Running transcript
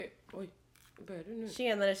Börjar du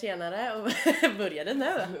nu? Tjenare och började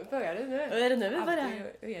nu. Började nu? Är det nu vi börjar?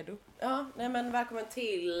 Alltid redo. Ja, nej men välkommen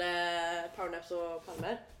till Powernaps och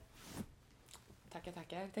Palmer.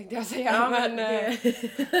 Tackar, tänkte jag säga. Ja, men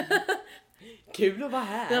kul att vara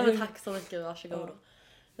här. Ja, men tack så mycket, varsågod. Ja.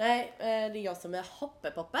 Nej, det är jag som är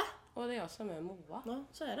Hoppepoppe. Och det är jag som är Moa. Ja,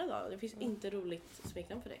 så är det då. Det finns inte roligt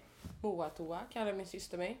smeknamn för dig. Moa Toa kallar min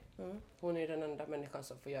syster mig. Hon är den enda människan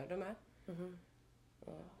som får göra det med.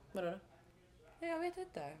 Ja. Vadå då? Jag vet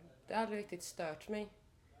inte. Det har aldrig riktigt stört mig.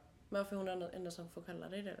 Men varför är hon den enda som får kalla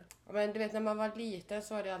dig det då? Ja, men du vet, när man var liten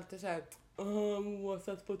så var det alltid så här: Moa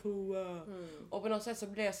satt på toa. Och på något sätt så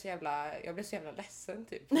blev jag blev så jävla ledsen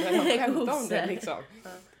typ. När jag skämtade om det liksom.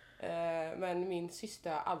 Men min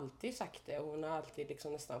syster har alltid sagt det. Hon har alltid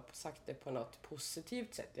liksom nästan sagt det på något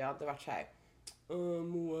positivt sätt. Jag har aldrig varit så här: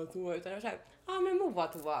 Moa toa. Utan jag var så här: men Moa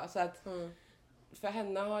toa. Så att för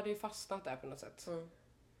henne har det ju fastnat där på något sätt.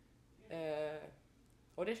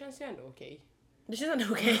 Och det känns ju ändå okej. Det känns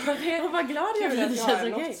ändå okej. Jag var glad jag blev. Det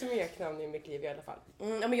känns okej. Något smeknamn i mitt liv i alla fall.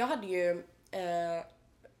 Ja, men jag hade ju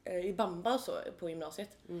i Bamba och så på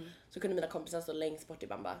gymnasiet. Så kunde mina kompisar stå längst bort i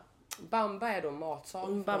Bamba. Bamba är då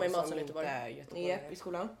matsal. Bamba är matsal i Göteborg. I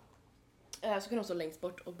skolan. Så kunde de stå längst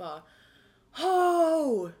bort och bara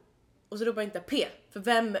Ho! Och så ropade inte P. För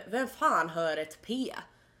vem fan hör ett P?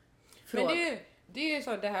 Men det är ju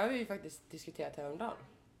så, det här har vi ju faktiskt diskuterat häromdagen.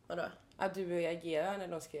 Vadå? Att du reagerade när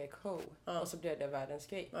de skrek ho. Och så blev det världens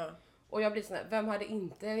grej. Ja. Och jag blir sån här: vem hade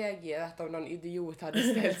inte reagerat om någon idiot hade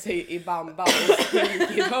ställt sig i Bamba och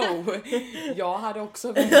skrikit ho? Jag hade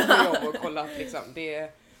också varit på jobb och kollat liksom.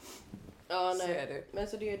 Det. Ja, nej. Är det. Men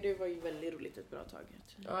så det var ju väldigt roligt ett bra tag.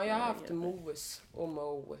 Ja, jag har haft Mos och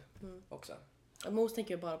Mo också. Ja, Mos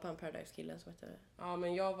tänker jag bara på en Paradise-killen som heter. Ja,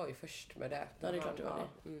 men jag var ju först med det. Ja, det är klart du var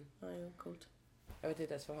det. Ja, coolt. Jag vet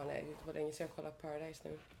inte ens vad han är. Det var länge sedan jag kollade Paradise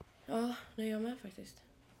nu. Ja, det gör jag med faktiskt.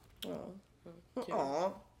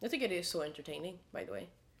 Ja. Jag tycker det är så entertaining, by the way.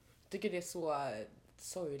 Jag tycker det är så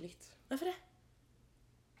sorgligt. Varför det?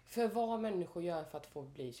 För vad människor gör för att få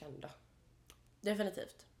bli kända.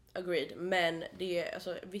 Definitivt. Agreed. Men det är,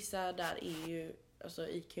 alltså, vissa där är ju, alltså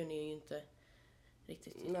IQn är ju inte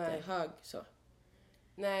riktigt hög så.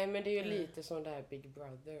 Nej, men det är ju lite som det här Big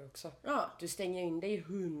Brother också. Ja. Du stänger in dig i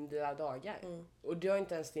 100 dagar. Och du har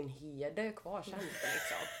inte ens din heder kvar sen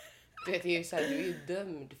liksom. Du vet, det är ju så här, du är ju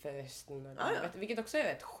dömd för resten av livet. Vilket också är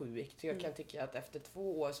rätt sjukt. Jag kan tycka att efter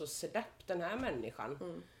 2 år så släpp den här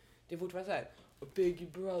människan. Det är fortfarande så här: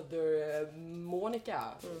 Big Brother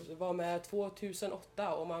Monica var med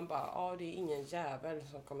 2008 och man bara, det är ingen jävel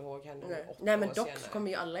som kommer ihåg henne 8 år senare. Nej, men dock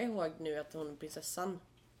kommer ju alla ihåg nu att hon prinsessan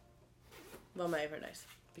var med i Paradise.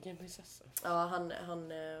 Vilken prinsessa? Ja, han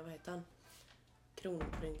vad heter han?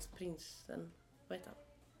 Prinsen, vad heter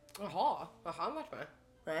han? Jaha, har han varit med?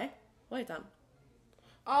 Nej, vad heter han?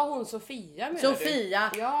 Ja, hon Sofia menar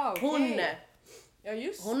Sofia! Du? Ja,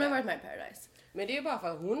 okay. Hon har varit med i Paradise. Men det är bara för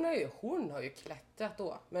att hon har ju klättrat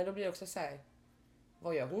då. Men då blir det också så här: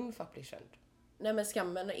 vad gör hon för att bli känd? Nej, men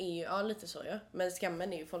skammen är ju, lite så ja. Men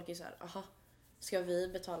skammen är ju, folk är så här: aha, ska vi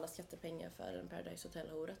betala skattepengar för en Paradise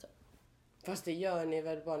Hotel-hora typ? Fast det gör ni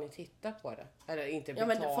väl bara ni tittar på det? Eller inte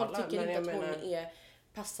betala. Ja, men folk tycker inte att hon är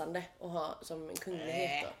passande att ha som en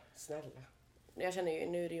kunglighet då. Snälla. Jag känner ju,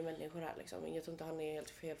 nu är det ju människor här liksom. Jag tror inte han är helt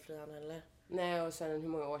felfri han heller. Nej, och sen hur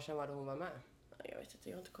många år sedan var det hon var med? Jag vet inte,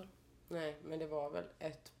 jag har inte koll. Nej, men det var väl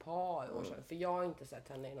ett par år sedan. För jag har inte sett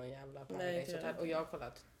henne i någon jävla Paradise Hotel. Och jag har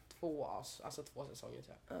kollat 2 säsonger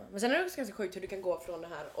tror jag. Men sen är det också ganska sjukt hur du kan gå från det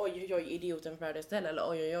här oj idioten från Paradise Hotel eller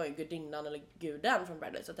oj gudinnan eller guden från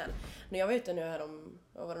Paradise Hotel. När jag var ute nu här om,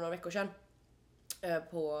 vad var det, några veckor sedan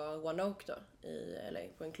på One Oak då i LA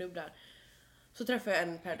på en klubb där. Så träffade jag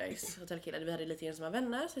en Paradise Hotel-kille. Vi hade lite gemensamma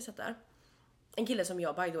vänner så vi satt där. En kille som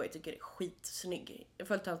jag by the way tycker är skitsnygg. Jag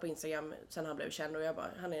följde han på Instagram sen han blev känd och jag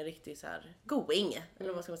bara, han är en riktig så här going,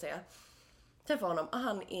 eller vad ska man säga. Träffade honom och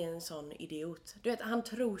han är en sån idiot. Du vet, han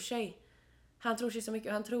tror sig så mycket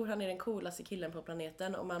och han tror han är den coolaste killen på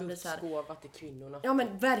planeten och man blir så här skåvat till kvinnorna. Ja,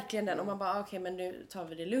 men verkligen den och man bara okej, men nu tar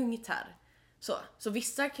vi det lugnt här. Så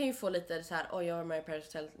vissa kan ju få lite så här, jag är med i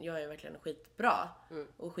Paradise Hotel, jag är verkligen skitbra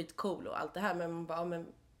och skitcool och allt det här, men man bara,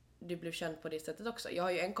 men du blev känd på det sättet också. Jag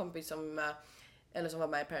har ju en kompis som var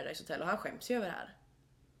med i Paradise Hotel och han skäms ju över det här.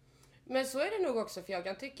 Men så är det nog också, för jag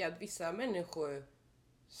kan tycka att vissa människor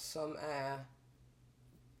som är,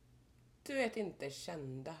 du vet, inte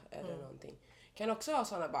kända eller någonting, kan också ha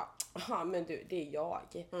sådana bara, men du, det är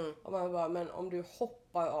jag. Och man bara, men om du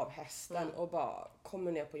hoppar av hästen och bara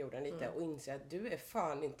kommer ner på jorden lite och inser att du är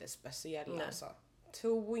fan inte speciell alltså.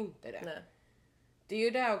 Tro inte det. Nej. Det är ju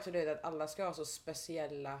där också det att alla ska vara så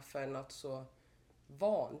speciella för något så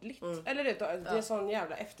vanligt. Eller det är sån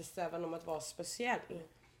jävla eftersträvan om att vara speciell.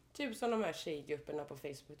 Typ som de här tjejgrupperna på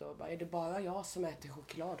Facebook då. Bara, är det bara jag som äter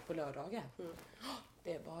choklad på lördagar?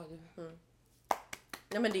 Det är bara du.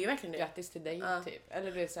 Ja, men det är ju verkligen det. Grattis till dig typ.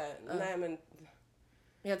 Eller det är såhär, nej men...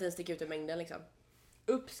 Hela tiden sticka ut i mängden liksom.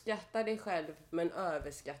 Uppskatta dig själv men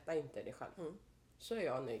överskatta inte dig själv. Så är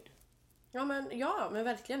jag nöjd. Ja men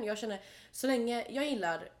verkligen. Jag känner, så länge jag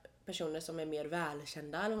gillar personer som är mer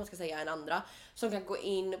välkända eller vad man ska säga än andra, som kan gå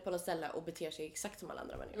in på något ställe och bete sig exakt som alla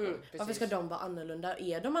andra människor. Varför ska de vara annorlunda?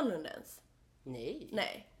 Är de annorlunda ens?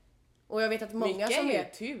 Nej. Och jag vet att många mycket som är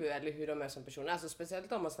tur eller hur de är som personer. Alltså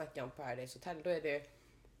speciellt om man snackar om Paradise Hotel, då är det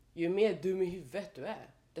ju mer dum i huvudet du är,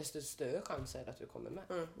 desto större chans är det att du kommer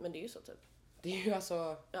med. Men det är ju så typ. Det är ju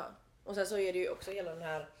alltså... Ja. Och sen så är det ju också hela den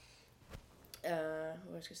här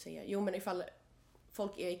vad ska jag säga? Jo, men ifall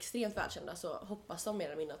folk är extremt välkända så hoppas de mer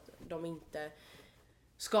eller mindre att de inte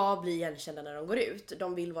ska bli igenkända när de går ut.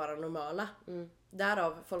 De vill vara normala.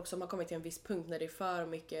 Därav folk som har kommit till en viss punkt när det är för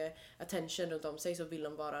mycket attention runt om sig, så vill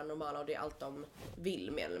de vara normala och det är allt de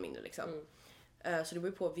vill mer eller mindre liksom. Så det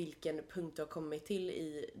beror på vilken punkt du har kommit till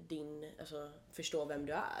i din, alltså förstå vem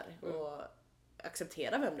du är och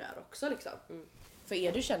acceptera vem du är också liksom. För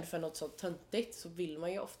är du känd för något så töntigt så vill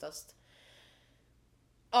man ju oftast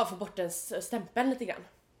få bort en stämpel lite grann.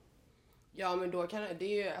 Ja, men då kan det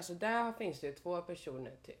är ju, alltså där finns det ju två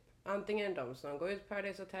personer typ. Antingen de som går ut på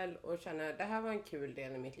Paradise Hotel och känner det här var en kul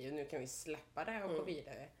del i mitt liv, nu kan vi släppa det och gå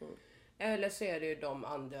vidare. Eller så är det ju de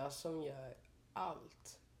andra som gör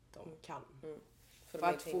allt de kan för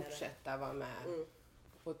att fortsätta vara med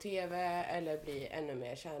på TV eller bli ännu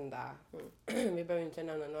mer kända. Vi behöver inte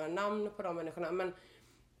nämna några namn på de människorna, men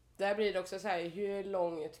där blir det också så här, hur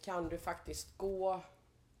långt kan du faktiskt gå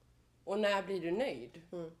och när blir du nöjd?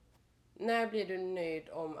 När blir du nöjd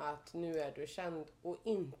om att nu är du känd och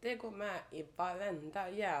inte gå med i varenda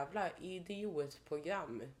jävla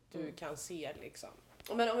idiotprogram du kan se liksom.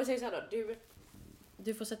 Men om vi säger så här då,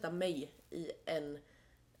 du får sätta mig i en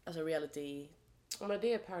reality. Men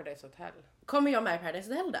det är Paradise Hotel. Kommer jag med i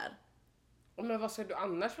Paradise Hotel där? Men vad ska du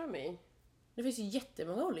annars för mig? Det finns ju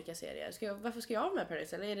jättemånga olika serier. Varför ska jag vara med i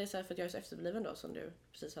Paradise? Eller är det så här för att jag är så efterbliven då som du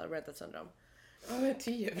precis har rantat sönder om? Ja men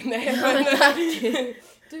typ. Nej,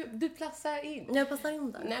 du platsar in. Jag passar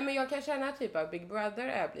in där. Nej men jag kan känna typ att Big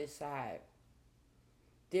Brother blir så här.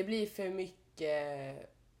 Det blir för mycket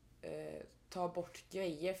ta bort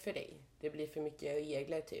grejer för dig. Det blir för mycket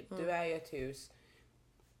regler typ. Du är i ett hus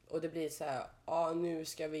och det blir så här, nu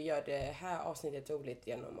ska vi göra det här avsnittet roligt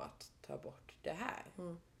genom att ta bort det här.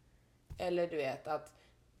 Eller du vet att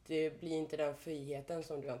det blir inte den friheten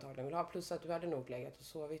som du antagligen vill ha. Plus att du hade nog legat och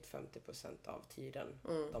sovit 50% av tiden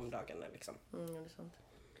de dagarna liksom. Det är sant.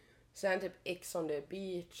 Sen typ Ex on the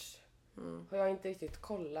Beach har jag inte riktigt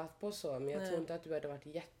kollat på så. Men jag tror inte att du hade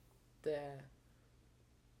varit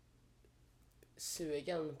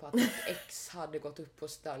sugen på att ett ex hade gått upp på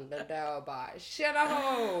stranden där och bara tjena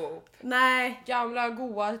hopp! Nej. Gamla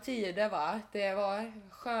goa tider va? Det var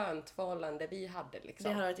skönt förhållande vi hade liksom.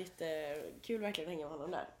 Det har varit jättekul verkligen att hänga med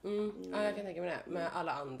honom där. Ja, jag kan tänka mig det. Med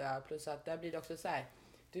alla andra plus att där blir det också så här.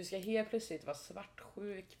 Du ska helt plötsligt vara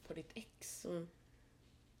svartsjuk på ditt ex.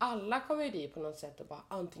 Alla kommer ju dit på något sätt och bara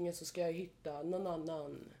antingen så ska jag hitta någon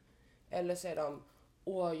annan. Eller så är de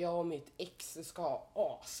jag och mitt ex ska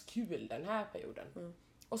ha askul den här perioden.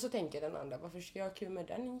 Och så tänker den andra, varför ska jag ha kul med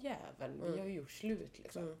den jäveln? Vi har ju gjort slut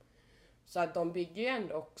liksom. Så att de bygger ju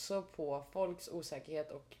ändå också på folks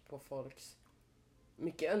osäkerhet och på folks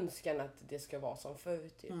mycket önskan att det ska vara som förr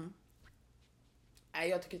typ. Nej,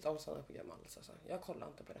 jag tycker inte om sådana program alls alltså. Jag kollar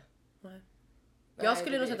inte på det. Nej, jag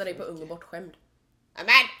skulle nog sätta dig på ung och bortskämd.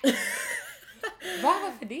 Amen!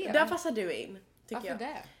 Varför det? Där passar du in. Varför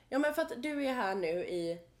det? Ja men för att du är här nu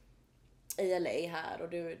i LA här och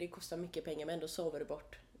det kostar mycket pengar men ändå sover du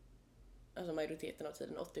bort. Alltså majoriteten av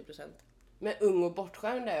tiden, 80%. Men ung och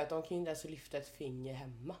bortskämd är att de kan inte ens lyfta ett finger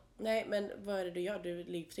hemma. Nej men vad är det du gör? Du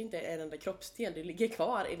lyfter inte en enda kroppsdel, du ligger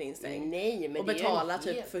kvar i din säng. Nej men och betalar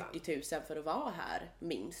typ 40 000 för att vara här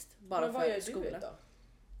minst. Bara men för att skola. Du då?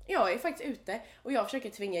 Jag är faktiskt ute och jag försöker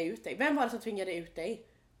tvinga ut dig. Vem var det som tvingade ut dig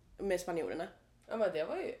med spanjorerna? Ja men det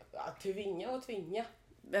var ju tvinga.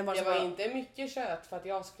 Det var inte mycket kött för att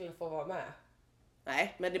jag skulle få vara med.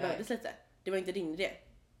 Nej, men det behövdes lite. Det var inte din idé.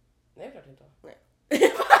 Nej, klart inte. Nej. Det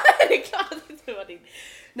är klart att det inte var din.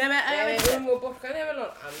 Nej, men ung och bortskämd är väl någon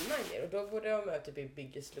annan grej. Och då borde jag med typ i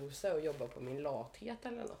Biggest Loser och jobba på min lathet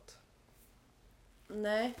eller något.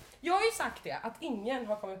 Nej. Jag har ju sagt det, att ingen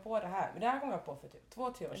har kommit på det här. Men det här kom jag på för typ 2-3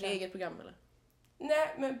 år sedan. Det är eget program eller?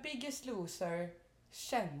 Nej, men Biggest Loser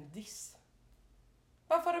kändis.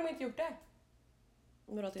 Varför har de inte gjort det?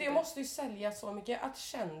 Det måste ju sälja så mycket att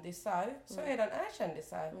kändisar, som redan är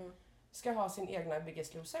kändisar, ska ha sin egna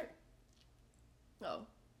Biggest Loser. Ja.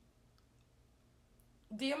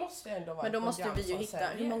 Det måste ändå vara. Men då måste vi ju hitta,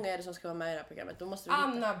 hur många är det som ska vara med i det här programmet? Då måste vi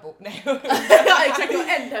Anna Bo. Nej. Ja, exakt, det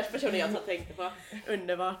var en person jag tänkte på.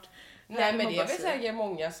 Underbart. Nej, men det är väl säkert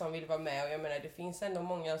många som vill vara med, och jag menar det finns ändå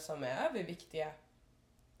många som är överviktiga.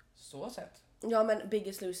 Så sett. Ja, men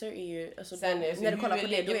Biggest Loser är ju, alltså sen när du kollar på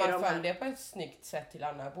det, då är man fram det på ett snyggt sätt till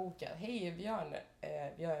Anna Boka. Hej Björn,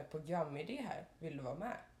 vi har ett programidé här. Vill du vara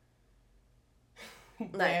med?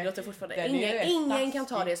 Nej, det låter fortfarande. Ingen kan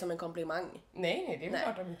ta det som en komplimang. Nej, det är väl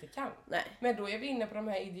klart de inte kan. Nej. Men då är vi inne på de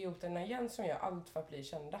här idioterna igen som gör allt för att bli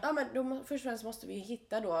kända. Ja, men då, först och främst måste vi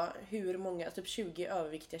hitta då hur många, typ 20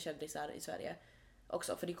 överviktiga kändisar i Sverige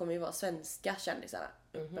också. För det kommer ju vara svenska kändisar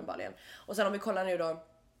uppenbarligen. Och sen om vi kollar nu då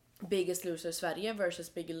Biggest Loser Sverige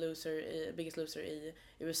versus Biggest Loser i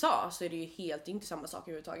USA, så är det ju helt inte samma sak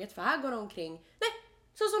överhuvudtaget. För här går de omkring,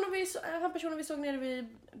 så som han personen vi såg nere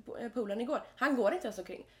vid poolen igår. Han går inte ens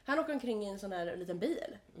omkring. Han åker omkring i en sån här liten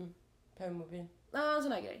bil. Permobil. Ja, en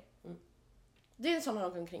sån här grej. Det är en sån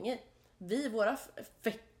han åker omkring i. Våra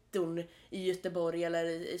fetton i Göteborg eller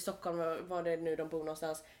i Stockholm, var det nu de bor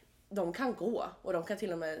någonstans, de kan gå och de kan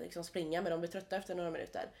till och med liksom springa, men de blir trötta efter några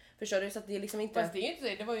minuter. Förstår du? Så att det är liksom inte... Fast det är inte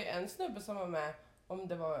det. Det var ju en snubbe som var med, om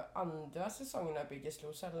det var andra säsongen av Biggest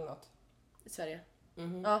Loser eller något. I Sverige.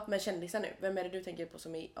 Ja, men kändisar nu. Vem är det du tänker på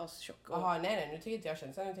som är astjock? Jaha, nej, nu tänker inte jag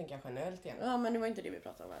kändisar, nu tänker jag generellt igen. Ja, men det var inte det vi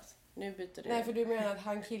pratade om ens. Nu byter det. Nej, för du menar att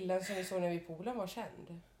han killen som vi såg när vi i poolen var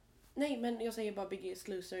känd? Nej, men jag säger bara Biggest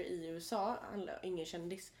Loser i USA, ingen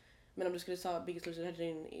kändis. Men om du skulle säga Biggest Loser, hade du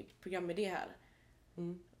en programidé här.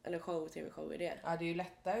 Eller tv-show-idé. Ja, det är ju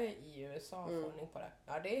lättare i USA att få ordning på det.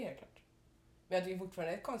 Ja, det är helt klart. Men jag tycker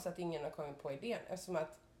fortfarande det är konstigt att ingen har kommit på idén. Eftersom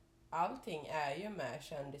att allting är ju med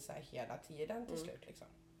kändisar hela tiden till slut liksom.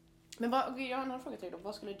 Men jag har en annan fråga till dig då.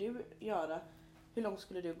 Vad skulle du göra? Hur långt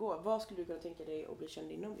skulle du gå? Vad skulle du kunna tänka dig att bli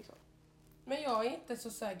känd inom liksom? Men jag är inte så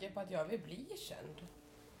säker på att jag vill bli känd.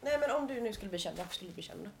 Nej, men om du nu skulle bli känd, varför skulle du bli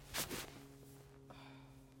känd då?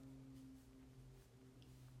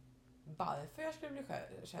 Varför jag skulle bli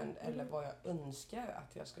känd eller vad jag önskar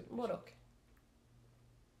att jag skulle bli Både känd.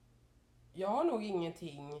 Jag har nog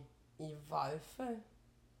ingenting i varför.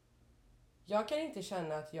 Jag kan inte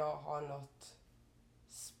känna att jag har något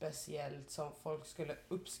speciellt som folk skulle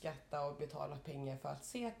uppskatta och betala pengar för att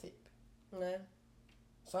se typ. Nej.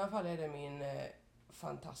 Så i alla fall är det min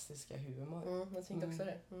fantastiska humor. Jag tänkte också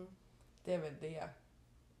det. Det är väl det.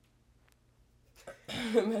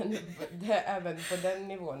 Men även på den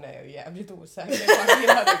nivån är jag jävligt osäker på att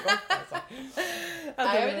jag hade gått alltså.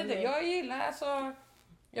 Nej, jag vet inte, jag gillar alltså,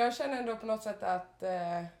 jag känner ändå på något sätt att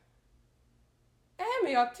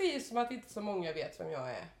men jag trivs med att inte så många vet vem jag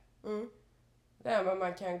är. Det är att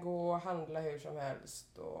man kan gå och handla hur som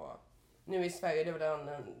helst och nu i Sverige det är väl en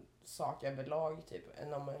annan sak överlag typ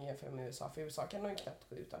än om man jämför med USA, för i USA kan de knappt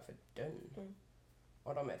gå utanför dörren.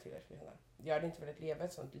 Och de är tillräckligt kända. Jag hade inte velat leva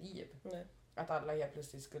ett sånt liv. Nej. Att alla helt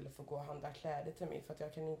plötsligt skulle få gå och handla kläder till mig för att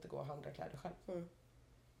jag kan inte gå och handla kläder själv.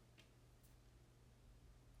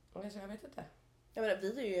 Och jag vet inte. Jag menar,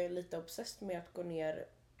 vi är ju lite obsessed med att gå ner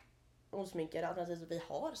och sminka. Alternativt vi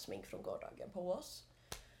har smink från gårdagen på oss.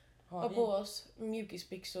 Och på oss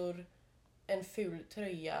mjukisbyxor, en ful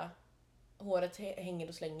tröja, håret hänger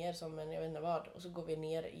och slänger som en jag vet inte vad. Och så går vi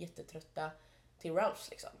ner jättetrötta till Ralphs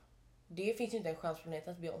liksom. Det finns ju inte en chans på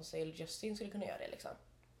planeten att Beyoncé eller Justin skulle kunna göra det liksom.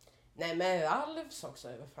 Nej, men Ralphs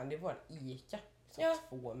också, vad fan, det var en Ica. Ja.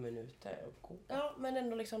 2 minuter och gå. Ja, men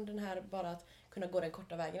ändå liksom den här bara att kunna gå den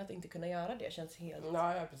korta vägen, att inte kunna göra det känns helt...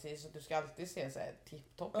 Ja, precis. Du ska alltid se så här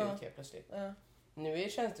tipptopp ut helt plötsligt. Ja. Nu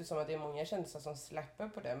känns det som att det är många kändisar som släpper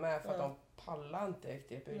på det med för att de pallar inte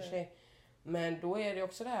riktigt ur sig. Men då är det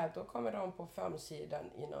också det här, då kommer de på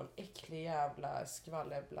framsidan i någon äcklig jävla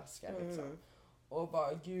skvallerblaska liksom. Och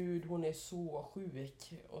bara, gud hon är så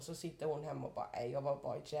sjuk. Och så sitter hon hemma och bara, jag var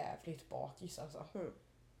bara jävligt bakis alltså.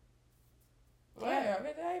 Nej, jag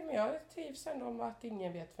vet inte, men jag trivs ändå om att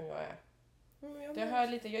ingen vet vem jag är.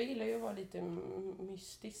 Jag gillar ju att vara lite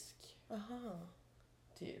mystisk. Aha.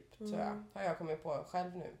 Typ, tror jag. Har jag kommit på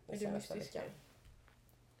själv nu. Är du mystisk?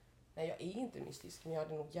 Nej, jag är inte mystisk, men jag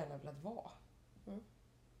hade nog gärna velat vara.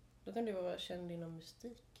 Då kan du vara känd inom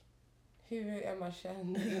mystik. Hur är man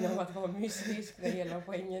känd inom att vara mystisk när hela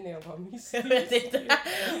poängen är att vara mystisk? Jag vet inte.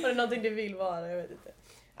 Har du någonting du vill vara? Jag vet inte.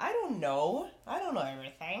 I don't know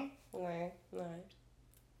everything. Nej.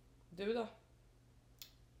 Du då?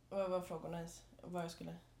 Vad var frågorna ens? Vad jag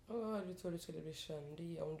skulle... Du tror du skulle bli känd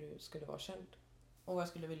i om du skulle vara känd? Och vad jag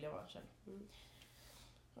skulle vilja vara känd?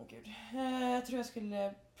 Åh gud. Jag tror jag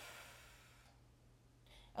skulle...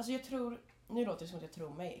 Alltså jag tror, nu låter det som att jag tror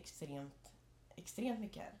mig extremt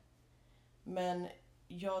mycket här. Men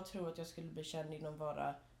jag tror att jag skulle bli känd inom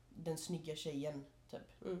vara den snygga tjejen, typ.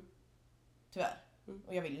 Tyvärr.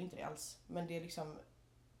 Och jag vill ju inte det alls. Men det är liksom,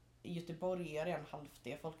 i Göteborg är jag redan halvt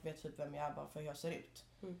det. Folk vet typ vem jag är bara för hur jag ser ut.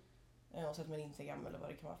 Och sett min Instagram eller vad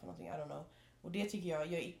det kan vara för någonting, I don't know. Och det tycker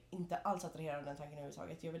jag är inte alls attraherad av den tanken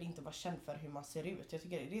överhuvudtaget. Jag vill inte vara känd för hur man ser ut. Jag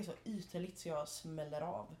tycker det är så ytligt så jag smäller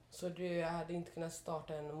av. Så du hade inte kunnat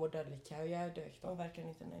starta en modellkarriär direkt då? Ja, verkligen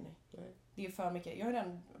inte, nej. Det är för mycket. Jag har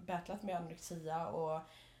redan battlat med anorexia och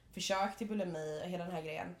försökt till bulimi och hela den här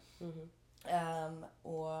grejen.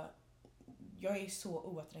 Och jag är så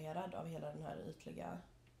oattraherad av hela den här ytliga.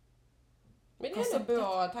 Men det är ändå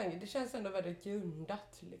bra tanke. Det känns ändå väldigt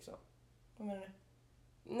grundat liksom. Vad menar du?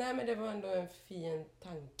 Nej, men det var ändå en fin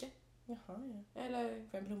tanke. Jaha, ja. Eller får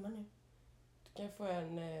jag en blomma nu? Du kan få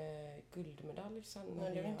en guldmedalj sen.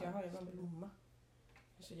 Nej, det vill inte jag ha. Jag vill ha en blomma.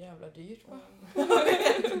 Det är så jävla dyrt, va?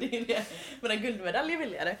 Det är det. Men en guldmedalj är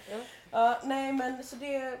billigare. Nej, men så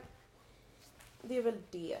det är väl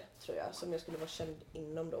det, tror jag, som jag skulle vara känd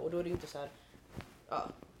inom då. Och då är det ju inte så här. Ja,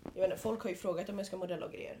 jag vet inte, folk har ju frågat om jag ska modella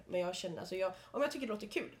och grejer. Men jag känner, alltså om jag tycker det låter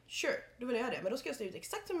kul, sure, då vill jag göra det. Men då ska jag stå ut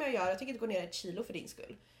exakt som jag gör. Jag tänker inte gå ner 1 kilo för din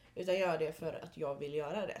skull. Utan jag gör det för att jag vill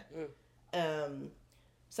göra det.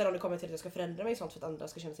 Sen om det kommer till att jag ska förändra mig sånt för att andra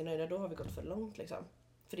ska känna sig nöjda, då har vi gått för långt liksom.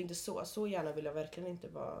 För det är inte så gärna vill jag verkligen inte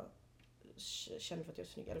vara känd för att jag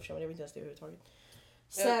är snygg. Eller jag vill inte ens det överhuvudtaget.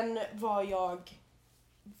 Sen vad jag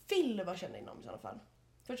vill vara känd inom i alla fall.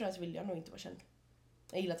 Först och främst vill jag nog inte vara känd.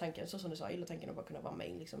 Jag gillar tanken, så som du sa, jag gillar tanken att bara kunna vara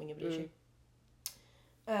mig, liksom, ingen bryr sig.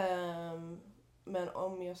 Men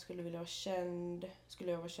om jag skulle vilja vara känd,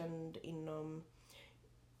 skulle jag vara känd inom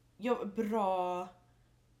bra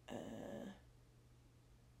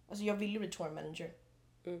alltså jag vill ju bli tour manager.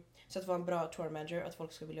 Så att vara en bra tour manager, att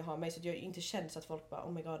folk ska vilja ha mig, så att jag är inte känd så att folk bara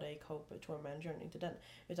oh my god, jag Hope tour manager, inte den,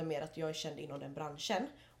 utan mer att jag är känd inom den branschen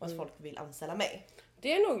och att folk vill anställa mig.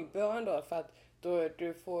 Det är nog bra ändå, för att då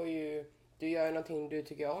du gör någonting du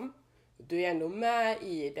tycker om. Du är ändå med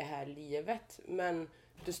i det här livet, men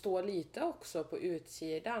du står lite också på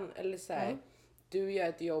utsidan, eller så här, du gör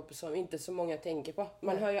ett jobb som inte så många tänker på.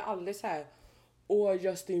 Man hör ju aldrig så här: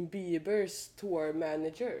 Justin Biebers tour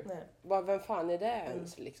manager. Vem fan är det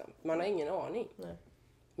ens liksom? Man har ingen aning.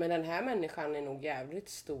 Men den här människan är nog jävligt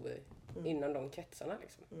stor inom de kretsarna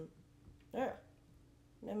liksom. Ja.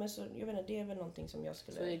 Nej, men så jag vet inte, det är väl någonting som jag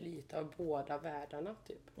skulle. Så det är lite av båda världarna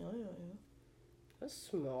typ. Ja. Det är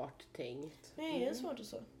smart tänkt. Det är svårt och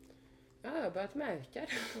så. Ja, jag har börjat märka det.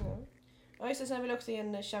 Ja, just det, sen vill jag också ge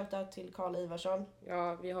en shoutout till Karl Ivarsson.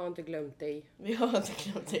 Ja, vi har inte glömt dig. Vi har inte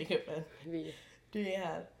glömt dig, gruppen. Du är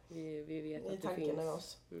här. Vi vet att i du finns. Med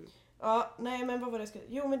oss. Ja, nej, men vad var det jag skulle.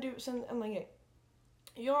 Jo, men du, sen en annan grej.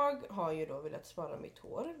 Jag har ju då velat spara mitt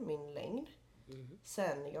hår, min längd.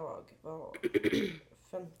 Sen jag var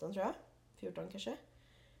 15 tror jag. 14 kanske.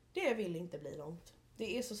 Det vill inte bli långt.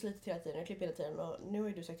 Det är så slitigt hela tiden. Jag klipper hela tiden. Och nu har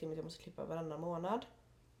ju du sagt till mig att jag måste klippa varannan månad.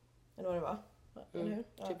 Eller vad det var. Eller hur?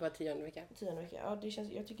 Ja. Typ var 10:e vecka. 10:e vecka. Ja,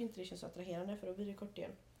 jag tycker inte det känns så attraherande, för då blir det kort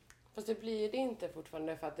igen. Fast det blir det inte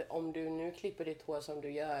fortfarande, för att om du nu klipper ditt hår som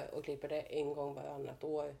du gör och klipper det en gång varannat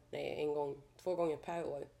år, nej, 2 gånger per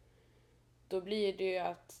år, då blir det ju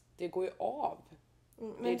att det går ju av.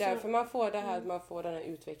 Det är därför man får det här, att man får den här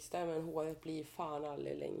utväxten, men håret blir fan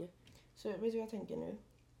aldrig längre. Så vet du vad jag tänker nu?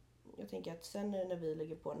 Jag tänker att sen när vi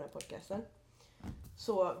lägger på den här podcasten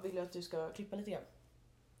så vill jag att du ska klippa lite grann.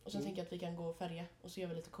 Och sen tänker jag att vi kan gå och färga. Och så gör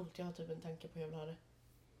vi lite coolt. Jag har typ en tanke på hur jag vill ha det.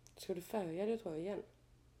 Ska du färga ditt hår igen?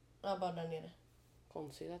 Ja, bara där nere.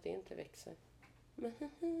 Konstigt att det inte växer.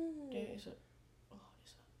 Det är så.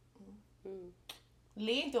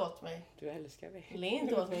 Le inte åt mig. Du älskar mig. Le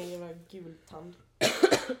inte åt mig, jävla gultand.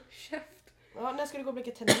 Käft. Ja, när ska du gå och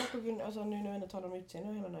blicka tänderna på grund, alltså nu när vi ändå talar om utseende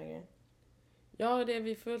och hela den här grejen? Ja,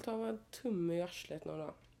 vi får väl ta en tumme i arslet någon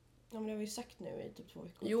dag. Ja, men det har vi ju sagt nu i typ 2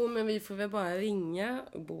 veckor. Jo, men vi får väl bara ringa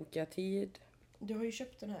och boka tid. Du har ju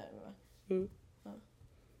köpt den här, va? Ja.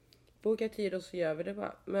 Boka tid och så gör vi det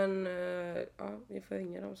bara. Men ja, vi får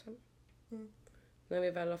ringa dem sen. När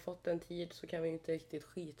vi väl har fått en tid så kan vi inte riktigt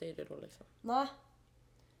skita i det då liksom. Nej.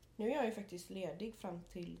 Nu är jag ju faktiskt ledig fram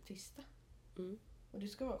till tisdag. Och det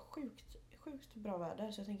ska vara sjukt bra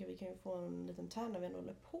väder, så jag tänker att vi kan ju få en liten tärn när vi ändå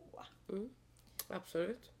håller på.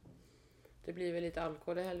 Absolut. Det blir väl lite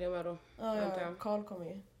alkohol i helgen med då. Ja, Karl kommer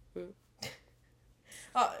ju.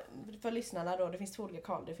 Ja, för lyssnarna då, det finns 2 olika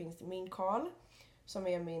Karl. Det finns min Karl, som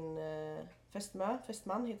är min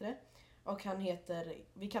fästman heter det. Och han heter,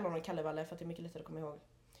 vi kallar honom Kallevalle för att det är mycket lättare att komma ihåg.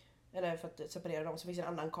 Eller för att separera dem. Så finns det en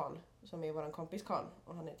annan Karl, som är våran kompis Karl.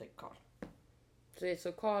 Och han heter Karl. Så det är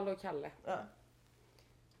så Karl och Kalle. Ja.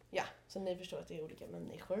 Så ni förstår att det är olika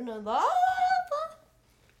människor nu. Va?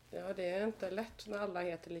 Ja, det är inte lätt när alla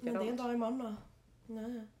heter likadant. Men det är en dag imorgon då.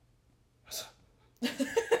 Nej. Alltså.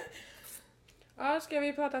 Ja, ska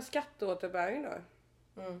vi prata skatteåterbäring då?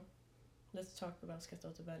 Let's talk about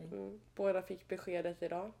skatteåterbäring. Båda fick beskedet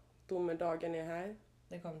idag. Domedagen är här.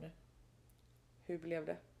 Det kom det. Hur blev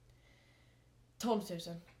det? 12 000.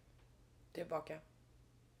 Tillbaka.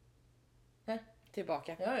 Hä?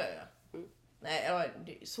 Tillbaka. Ja.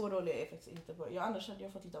 Nej, så dålig är jag faktiskt inte på. Annars hade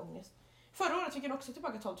jag fått lite ångest. Förra året fick jag också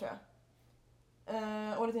tillbaka 12 tror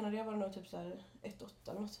jag. Året innan det var det nog typ såhär 1-8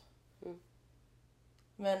 eller något.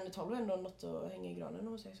 Men 12 är ändå något att hänga i granen om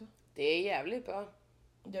man säger så. Det är jävligt bra.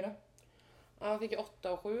 Du då? Ja, jag fick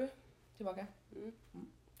 8 och 7. Tillbaka.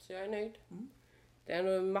 Så jag är nöjd. Det är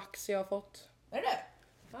nog max jag har fått. Är det?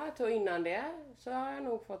 Ja, jag tror innan det så har jag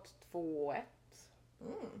nog fått 2 och 1.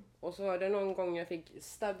 Och så var det någon gång jag fick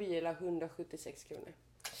stabila 176 kronor.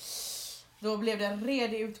 Då blev det en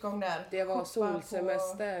redig utgång där. Det var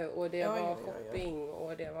solsemester och det var shopping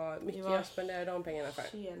och det var mycket jag spenderade de pengarna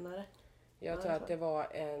för. Tjenare. Jag tror att det var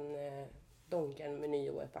en Donken-meny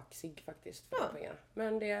och ett pack cigg faktiskt för de pengarna.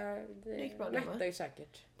 Men det gick bra, mättar ju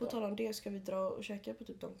säkert. På tal om det, ska vi dra och käka på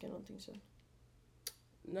typ Donken någonting sen?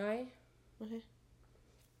 Nej. Okay.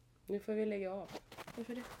 Nu får vi lägga av.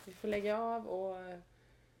 Varför det? Vi får lägga av och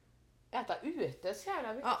äta ute så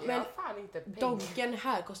jävla mycket. Ja, men jag har fan inte pengar. Donken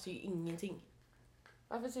här kostar ju ingenting.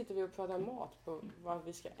 Varför sitter vi och pratar mat på vad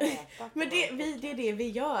vi ska äta? Men det är det vi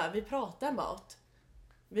gör. Vi pratar mat.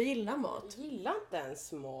 Vi gillar mat. Jag gillar inte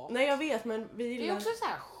ens mat. Nej, jag vet, men vi gillar... Det är också så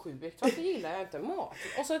här sjukt. Varför gillar jag inte mat?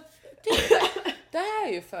 Och så det här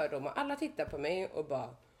är ju fördomar. Alla tittar på mig och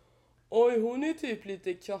bara oj, hon är typ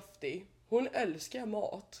lite kraftig. Hon älskar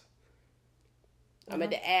mat. Ja, men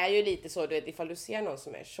det är ju lite så. Du vet, ifall du ser någon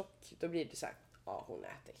som är tjock, då blir det så här, ja, hon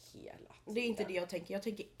äter hela tiden. Det är inte det jag tänker. Jag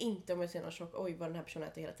tänker inte om jag ser någon tjock, oj vad den här personen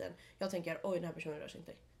äter hela tiden. Jag tänker, oj den här personen rör sig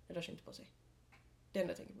inte. Den rör sig inte på sig. Det är det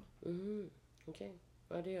jag tänker på. Okej.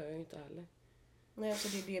 Ja, det gör jag inte heller. Nej, alltså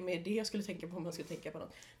det är det jag skulle tänka på om man skulle tänka på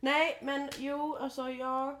något. Nej, men jo, alltså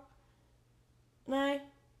nej.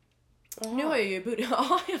 Aha. Nu har jag ju börjat,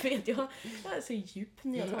 ja jag vet, jag är så djup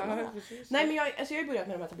när jag talar. Nej, men jag har ju börjat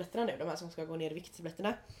med de här tabletterna nu, de här som ska gå ner i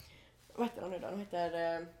vikttabletterna. Vad heter de nu då? De heter,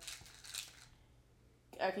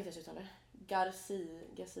 jag kan inte ens uttala det.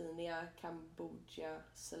 Garcinia Cambogia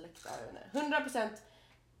Select, 100%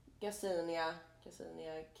 Garcinia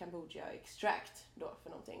Cambogia Extract då för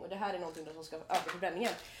någonting. Och det här är någonting då som ska öka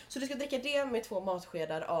förbränningen. Så du ska dricka det med 2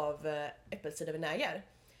 matskedar av äppelcidervinäger.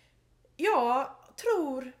 Jag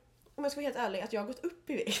tror, om jag ska vara helt ärlig, att jag har gått upp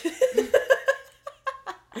i vikt.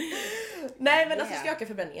 Nej, men alltså ska jag öka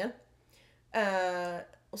förbränningen.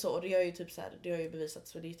 Och så, och det är ju typ så här, det har ju bevisat,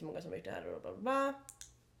 så det är jättemånga som har gjort det här och bla bla bla.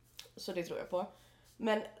 Så det tror jag på.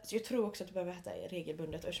 Men så jag tror också att du behöver äta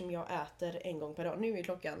regelbundet, eftersom jag äter en gång per dag. Nu är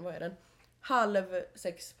klockan, vad är den?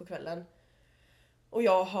 5:30 på kvällen. Och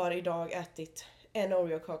jag har idag ätit en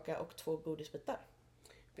Oreo-kaka och 2 godisbitar.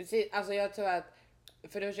 Precis, alltså jag tror att,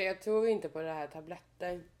 för det jag tror inte på det här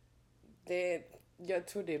tabletten. Jag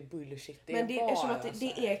tror det är bullshit. Men det är som att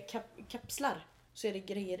det är kapslar, så är det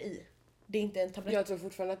grejer i. Det är inte en tablett. Jag tror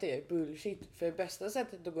fortfarande att det är bullshit. För bästa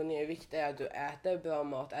sättet att gå ner i vikt är att du äter bra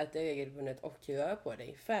mat, äter regelbundet och rör på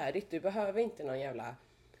dig. Färdigt. Du behöver inte någon jävla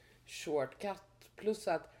shortcut. Plus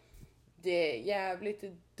att det är jävligt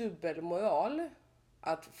dubbelmoral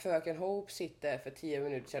att fröken Hope sitter för 10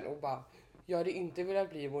 minuter sedan och bara jag hade inte velat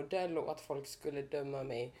bli modell och att folk skulle döma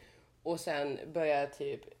mig. Och sen börjar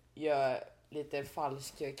typ göra lite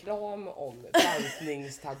falsk reklam om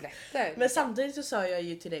bantningstabletter. Men samtidigt så sa jag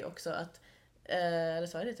ju till dig också att eller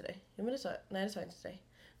sa jag det till dig? Ja, men det sa jag. Nej, det sa jag inte till dig.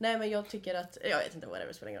 Nej, men jag tycker att, jag vet inte vad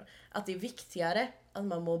det spelar ingen roll, att det är viktigare att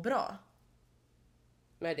man mår bra.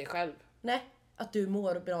 Med dig själv? Nej, att du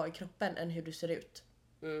mår bra i kroppen än hur du ser ut.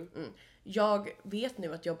 Jag vet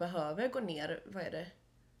nu att jag behöver gå ner, vad är det?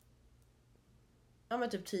 Ja, men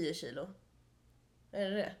typ 10 kilo.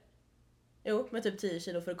 Är det? Jo, men typ 10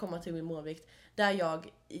 kilo för att komma till min målvikt. Där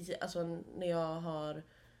jag, alltså när jag har,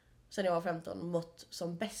 sen jag var 15, mått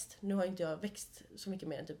som bäst. Nu har inte jag växt så mycket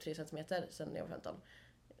mer än typ 3 centimeter sen jag var 15.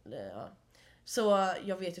 Ja. Så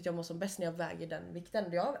jag vet att jag mår som bäst när jag väger den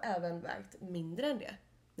vikten. Jag har även vägt mindre än det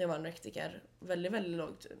när jag var anorektiker. Väldigt,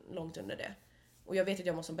 väldigt långt under det. Och jag vet att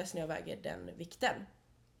jag mår som bäst när jag väger den vikten.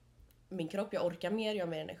 Min kropp, jag orkar mer, jag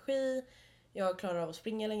har mer energi. Jag klarar av att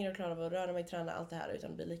springa längre, jag klarar av att röra mig, träna, allt det här utan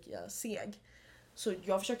att bli lika seg. Så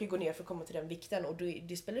jag försöker gå ner för att komma till den vikten och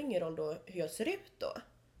det spelar ingen roll då hur jag ser ut då.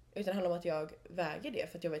 Utan det handlar om att jag väger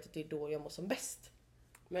det för att jag vet att det är då jag mår som bäst.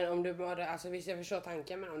 Men om du mådde, alltså visst jag förstår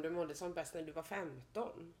tanken, men om du mådde som bäst när du var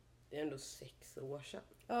 15? det är ändå 6 år sedan.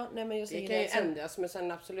 Ja, nej, men jag säger det kan ju ändras, men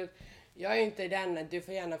sen absolut. Jag är ju inte den, du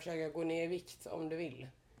får gärna försöka gå ner i vikt om du vill.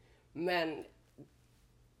 Men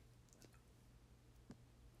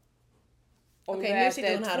om okej, du nu äter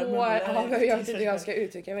sitter hon här och jag vet inte hur jag ska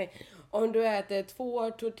uttrycka mig. Om du äter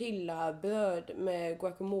 2 tortillabröd med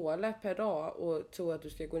guacamole per dag och tror att du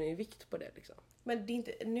ska gå ner i vikt på det liksom. Men det är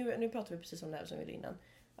inte, nu pratar vi precis om det här som vi gjorde innan.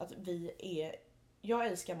 Att jag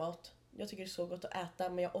älskar mat. Jag tycker det är så gott att äta,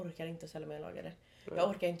 men jag orkar inte ställa mig och laga det. Jag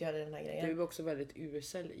orkar inte göra den här grejen. Du är också väldigt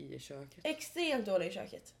usel i köket. Extremt dålig i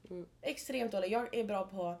köket. Extremt dålig. Jag är bra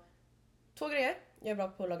på 2 grejer. Jag är bra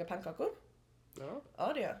på att laga pannkakor.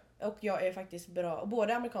 Ja, det gör jag. Och jag är faktiskt bra, och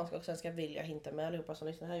både amerikanska och svenska vill jag hinta med allihopa som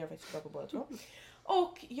lyssnar här. Jag är faktiskt bra på båda 2.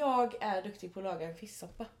 Och jag är duktig på att laga en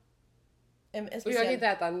fisksoppa. En speciell... Och jag kan inte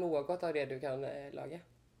äta något av det du kan laga.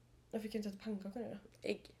 Jag fick inte äta pannkakor nu då.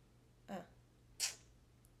 Ägg.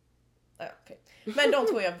 Ja, okej. Men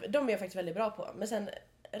de är jag faktiskt väldigt bra på. Men sen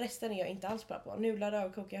resten är jag inte alls bra på. Nudlar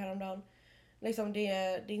kokade jag häromdagen. Liksom det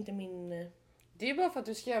är inte min... Det är bara för att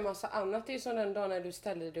du ska göra massa annat. Det är som den dagen när du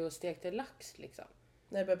ställde dig och stekte lax liksom.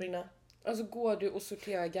 När det börjar brinna. Alltså går du och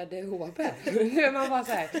sorterar garderoben. Nu är man bara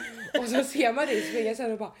så här. Och så ser man dig springa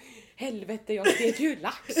sen och bara helvete, jag stekte ju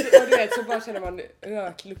lax. Och du vet, så bara känner man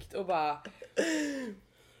röklukt och bara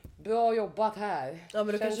bra jobbat här. Ja,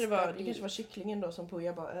 men det kanske var kycklingen då som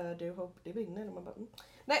Puja bara det brinner. Och man bara,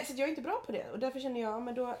 Nej, så jag är inte bra på det. Och därför känner jag,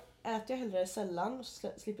 men då äter jag hellre sällan och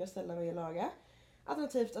så slipper jag ställa mig och laga.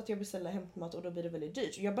 Alternativt att jag beställer hämtmat och då blir det väldigt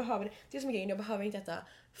dyrt. Jag behöver, det är som grejen, jag behöver inte äta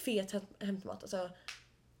fet hämtmat. Alltså,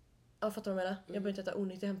 jag fattar vad jag menar. Jag behöver inte äta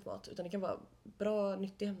onyttig hämtmat. Utan det kan vara bra,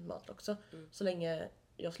 nyttig hämtmat också. Så länge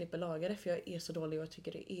jag slipper laga det. För jag är så dålig och jag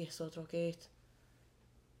tycker det är så tråkigt.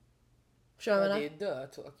 Ja, det är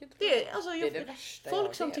dötråkigt. Det är det värsta.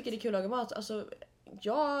 Folk som tycker det är kul att laga mat. Alltså,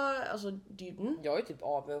 jag är typ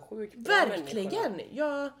avundsjuk. Verkligen.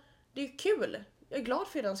 Det är kul. Jag är glad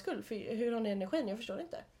för den skull. För hur har ni energin? Jag förstår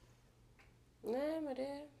inte. Nej, men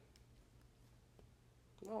det...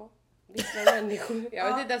 Ja, vissa människor.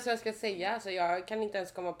 Jag vet inte ens vad jag ska säga. Alltså, jag kan inte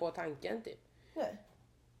ens komma på tanken typ. Nej.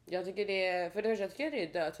 Jag tycker det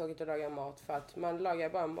är dödtråkigt att laga mat. För att man lagar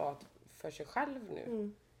bara mat för sig själv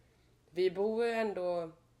nu. Vi bor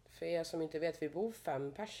ändå, för er som inte vet, vi bor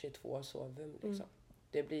 5 pers i 2 sovrum liksom.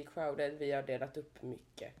 Det blir crowded, vi har delat upp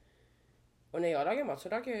mycket. Och när jag lagar mat så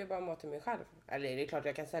lagar jag ju bara mat till mig själv. Eller det är klart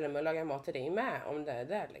jag kan ställa mig och laga mat till dig med om det är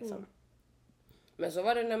där liksom. Men så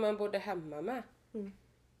var det när man bodde hemma med.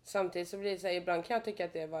 Samtidigt så blir det så här, ibland kan jag tycka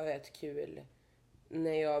att det var rätt kul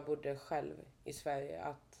när jag bodde själv i Sverige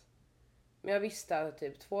att men jag visste att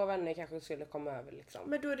typ 2 vänner kanske skulle komma över liksom.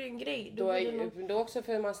 Men då är det en grej. Då också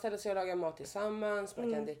för man ställer sig och lagar mat tillsammans.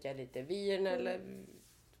 Man kan dricka lite vin eller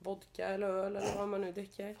vodka eller öl eller vad man nu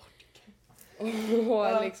dricker.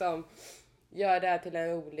 Och liksom gör det här till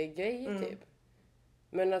en rolig grej typ.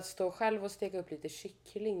 Men att stå själv och steka upp lite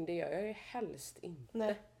kyckling, det gör jag ju helst inte.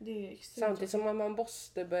 Nej, det är samtidigt som man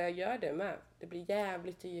måste börja göra det med. Det blir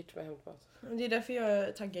jävligt dyrt med hämtmat. Det är därför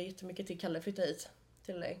jag taggar jättemycket till Kalle flytta hit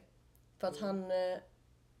till dig. För att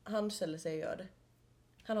han ställer sig och gör det.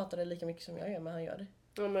 Han hatar det lika mycket som jag gör, men han gör det.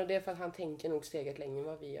 Ja, men det är för att han tänker nog steget längre än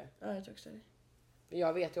vad vi gör. Ja, jag tror också det.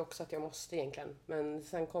 Jag vet ju också att jag måste egentligen. Men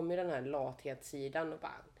sen kommer den här lathetssidan och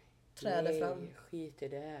bara... Träder fram. Skit i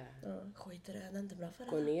det. Ja, skit i det, det är inte bra för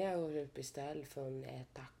det. Gå ner och beställ från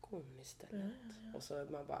tacon istället. Ja. Och så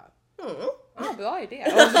man bara... bra idé.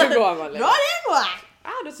 Och så går man lite. Bra det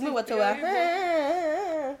går! Då slipper jag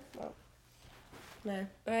ju...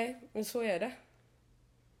 Nej, men så är det.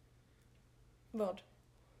 Vad?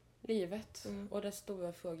 Livet och dess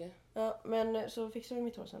stora frågor. Ja, men så fixar vi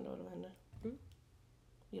mitt hår sen då, vad händer?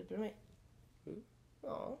 Hjälper du mig?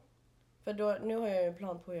 Ja. För då, nu har jag ju en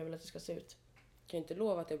plan på hur jag vill att det ska se ut. Kan inte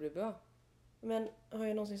lova att det blir bra. Men har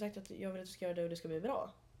jag någonsin sagt att jag vill att du ska göra det och det ska bli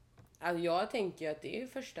bra? Alltså jag tänker ju att det är ju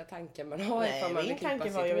första tanken man har. Nej, man min tanke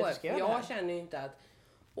var jag vill att du ska göra det. Jag känner ju inte att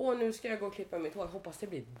nu ska jag gå och klippa mitt hår. Hoppas det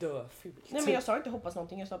blir döfult. Nej, men jag sa inte hoppas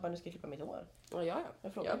någonting. Jag sa bara nu ska jag klippa mitt hår. Ja.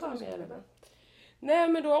 Jag frågade bara om det. Nej,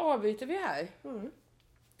 men då avbryter vi här.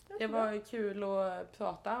 Det var kul att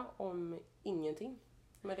prata om ingenting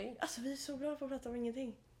med dig. Alltså vi är så bra på att prata om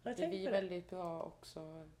ingenting. Det blir väldigt bra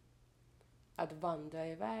också att vandra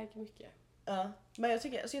iväg mycket. Ja, men jag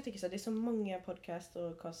tycker så det är så många podcast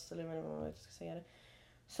och kost eller vad man ska säga det,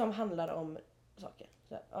 som handlar om saker.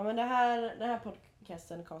 Så, ja, men den här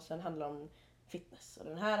casten handlar om fitness och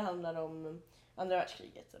den här handlar om andra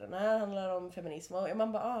världskriget och den här handlar om feminism och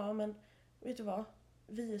man bara men vet du vad?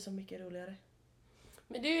 Vi är så mycket roligare.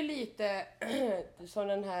 Men det är ju lite som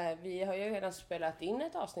den här, vi har ju redan spelat in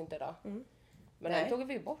ett avsnitt idag. Men den tog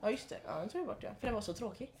vi bort. Ja just det, ja, den tog vi bort För den var så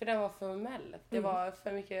tråkig. För den var formell. Det var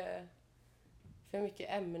för mycket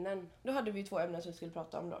ämnen. Då hade vi 2 ämnen som vi skulle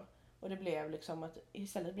prata om då. Och det blev liksom att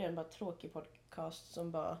istället blev det bara tråkig podcast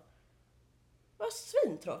som bara var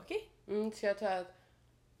svintråkig. Så jag tror att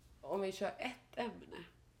om vi kör ett ämne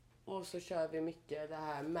och så kör vi mycket det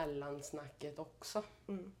här mellansnacket också.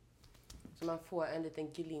 Så man får en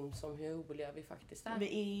liten glimt om hur roliga vi faktiskt är.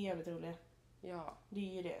 Vi är jävligt roliga. Ja. Det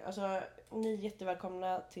är ju det. Alltså, ni är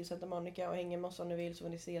jättevälkomna till Santa Monica och hänga med oss om ni vill så får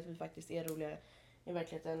ni se att vi faktiskt är roliga i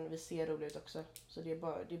verkligheten. Vi ser roliga ut också. Så det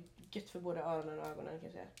är gött för både öronen och ögonen kan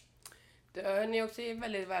jag säga. Ni är också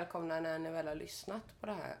väldigt välkomna när ni väl har lyssnat på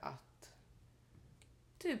det här att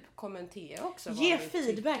typ kommentera också. Ge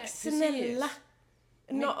feedback, snälla.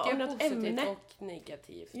 Mycket om något positivt ämne. och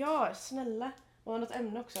negativt. Ja, snälla. Och något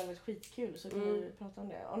ämne också hade varit skitkul så kan vi prata om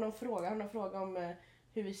det. Om någon fråga om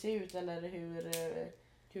hur vi ser ut eller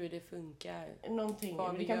hur det funkar. Någonting.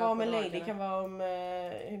 Det kan vara om en lady, det kan vara om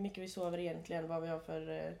hur mycket vi sover egentligen, vad vi har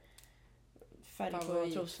för färg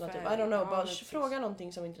på trosorna. Typ. I don't know, bara fråga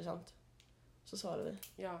någonting som är intressant. Så svarar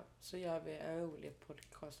vi. Ja, så gör vi en rolig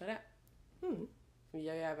podcast av det. Vi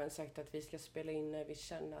har ju även sagt att vi ska spela in när vi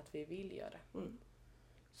känner att vi vill göra det.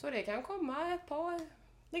 Så det kan komma ett par.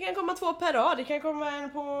 Det kan komma 2 per rad, det kan komma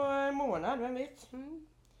en på en månad, vem vet.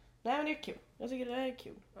 Nej men det är kul, jag tycker det är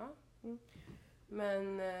kul. Ja.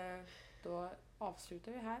 Men då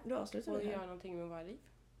avslutar vi här. Då avslutar vi här. Och gör någonting med våra liv.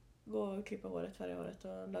 Gå och klippa håret varje året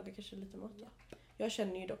och laga kanske lite mat. Ja. Jag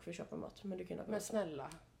känner ju dock för att köpa mat, men du kan laga Men mat. snälla.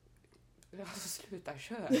 Sluta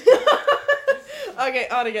köra. Okej,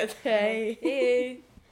 ha det gött. Hej. Hej.